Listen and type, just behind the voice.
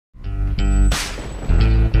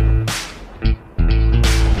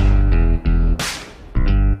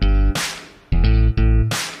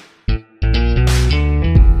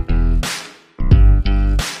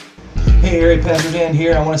Pastor Dan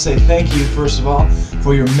here. I want to say thank you, first of all,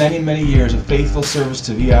 for your many, many years of faithful service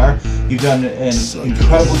to VR. You've done an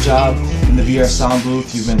incredible job in the VR sound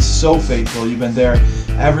booth. You've been so faithful. You've been there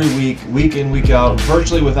every week, week in, week out,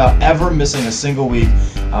 virtually without ever missing a single week.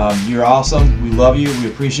 You're awesome. We love you. We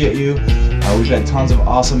appreciate you. We've had tons of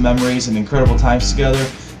awesome memories and incredible times together.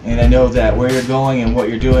 And I know that where you're going and what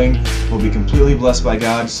you're doing will be completely blessed by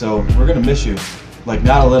God. So we're going to miss you. Like,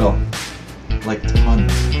 not a little. Like,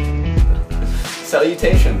 tons.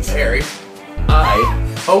 Salutations, Arie. I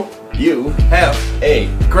hope you have a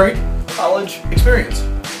great college experience.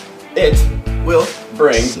 It will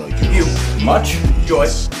bring you much joy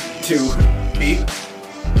to be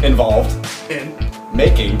involved in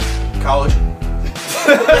making college.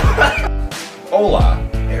 Hola,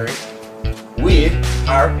 Arie. We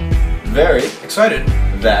are very excited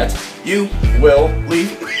that you will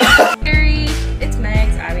leave. Arie, it's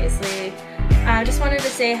Megs, obviously. I just wanted to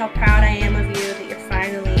say how proud I am of you that you're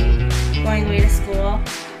finally going away to school.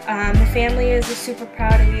 The family is super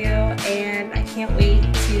proud of you, and I can't wait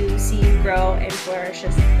to see you grow and flourish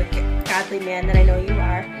as the godly man that I know you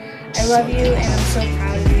are. I love you, and I'm so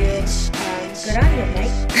proud of you. Good on you,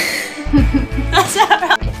 Meg. That's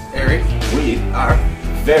not Arie, we are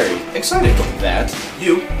very excited that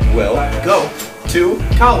you will go to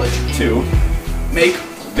college to make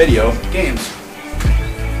video games.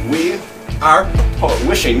 We are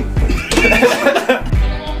wishing.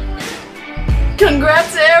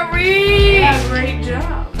 Congrats, Arie! Yeah, great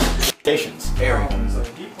job. Patience, Arie.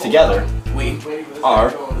 Together, we are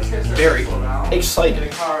very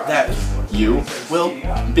excited that you will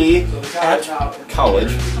be at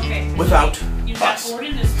college without us.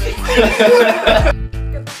 Good luck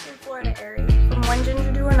in Florida, Arie. From one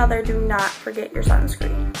ginger to another, do not forget your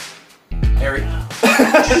sunscreen. Arie.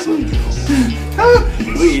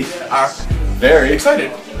 We are very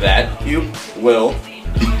excited that you will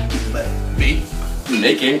be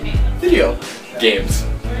making video games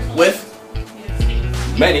with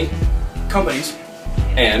many companies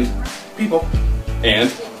and people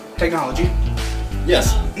and technology.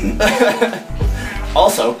 Yes.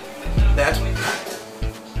 Also, that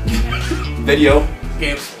video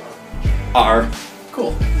games are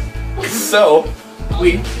cool. So,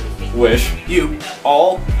 we wish you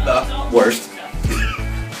all the worst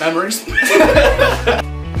memories.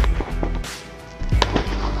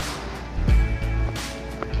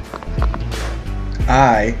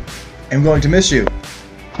 I am going to miss you.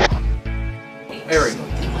 Arie,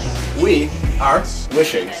 we are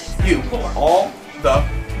wishing you all the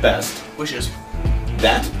best wishes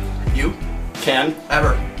that you can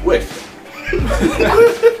ever wish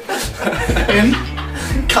in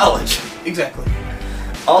college. Exactly.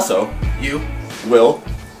 Also, you will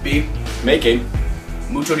be making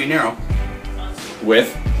mucho dinero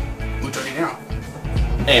with mucho dinero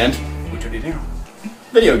and mucho dinero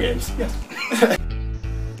video games. Yes.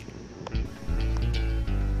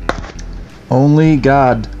 Only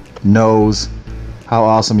God knows how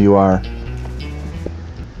awesome you are.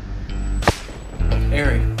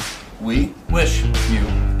 Arie, we wish you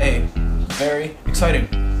a very exciting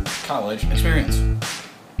college experience.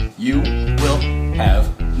 You will have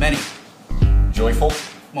many joyful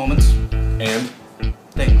moments and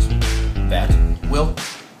things that will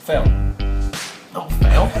fail. Oh,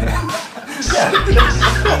 fail? Yeah.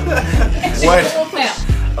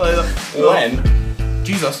 When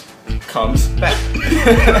Jesus comes back.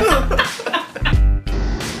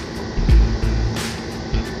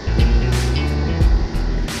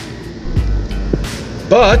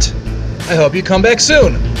 But I hope you come back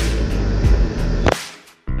soon.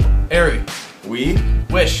 Arie, we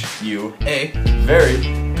wish you a very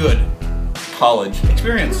good college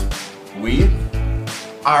experience. We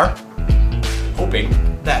are hoping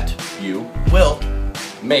that you will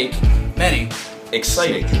make many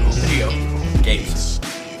exciting video games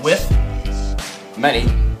with many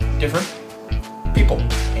different people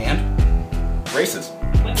and races.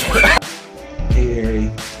 Hey,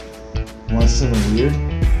 Arie. You want something weird?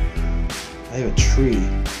 I have a tree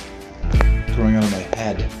growing out of my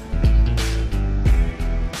head.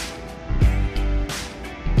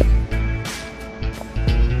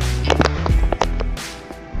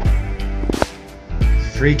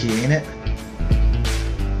 Freaky, ain't it?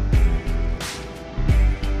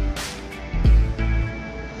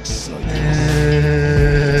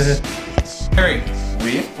 Arie,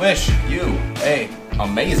 we wish you a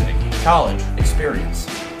amazing college experience.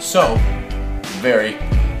 So very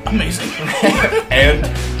amazing and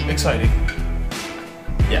exciting.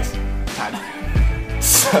 Yes.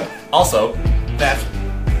 So, also, that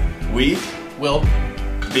we will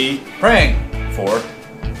be praying for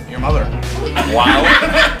your mother.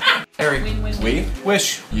 Wow. Arie, We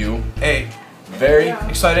wish you a very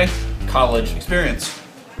exciting college experience.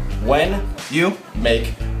 when You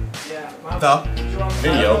make the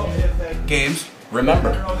video. games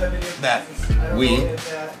Remember, that we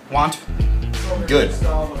want good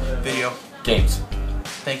video. games.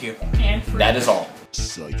 Thank you. That is all.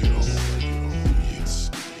 Psycho.